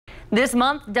This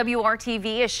month,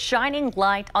 WRTV is shining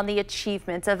light on the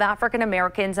achievements of African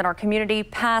Americans in our community,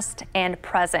 past and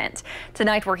present.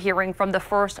 Tonight, we're hearing from the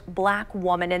first Black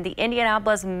woman in the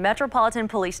Indianapolis Metropolitan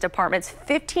Police Department's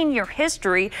 15-year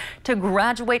history to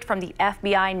graduate from the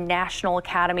FBI National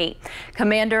Academy.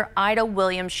 Commander Ida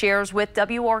Williams shares with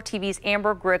WRTV's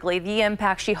Amber Grigley the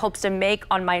impact she hopes to make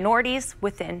on minorities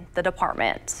within the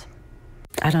department.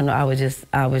 I don't know, I was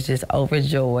just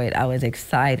overjoyed. I was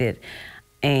excited.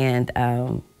 And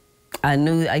I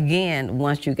knew, again,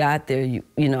 once you got there, you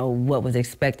know what was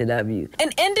expected of you.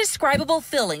 An indescribable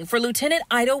feeling for Lieutenant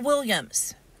Ida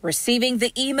Williams, receiving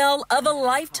the email of a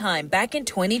lifetime back in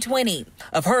 2020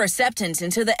 of her acceptance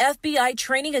into the FBI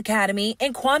Training Academy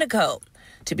in Quantico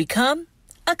to become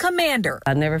a commander.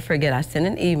 I'll never forget, I sent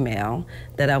an email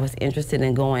that I was interested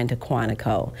in going to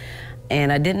Quantico.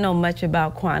 And I didn't know much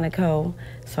about Quantico,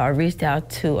 so I reached out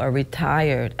to a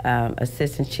retired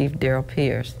Assistant Chief Daryl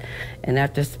Pierce. And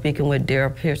after speaking with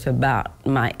Daryl Pierce about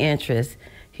my interest,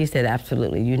 he said,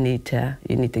 absolutely, you need to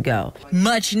go.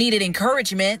 Much needed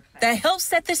encouragement that helped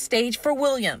set the stage for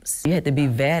Williams. You had to be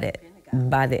vetted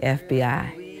by the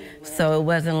FBI. So it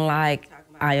wasn't like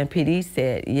IMPD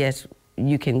said, yes,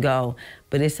 you can go,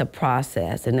 but it's a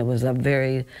process, and it was a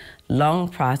very long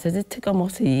process. It took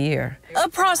almost a year. A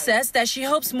process that she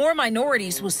hopes more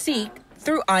minorities will seek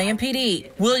through IMPD.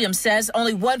 Williams says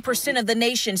only 1% of the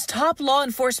nation's top law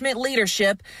enforcement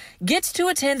leadership gets to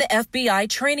attend the FBI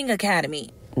Training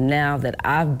Academy. Now that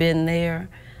I've been there,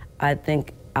 I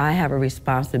think I have a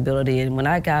responsibility, and when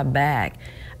I got back,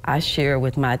 I shared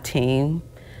with my team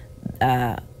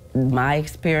my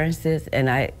experiences, and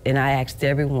I asked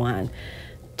everyone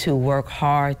to work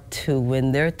hard to,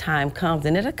 when their time comes,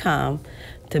 and it'll come,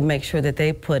 to make sure that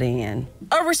they put in.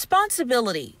 A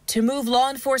responsibility to move law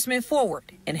enforcement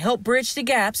forward and help bridge the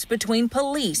gaps between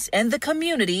police and the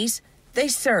communities they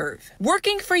serve.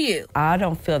 Working for you. I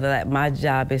don't feel that my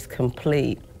job is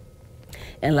complete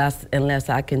unless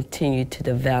I continue to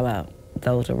develop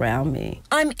those around me.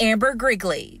 I'm Amber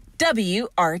Grigley,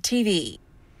 WRTV.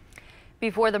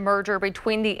 Before the merger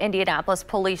between the Indianapolis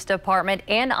Police Department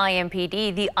and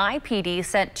IMPD, the IPD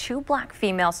sent 2 Black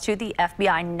females to the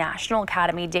FBI National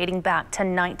Academy dating back to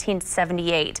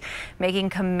 1978,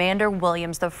 making Commander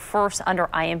Williams the first under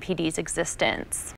IMPD's existence.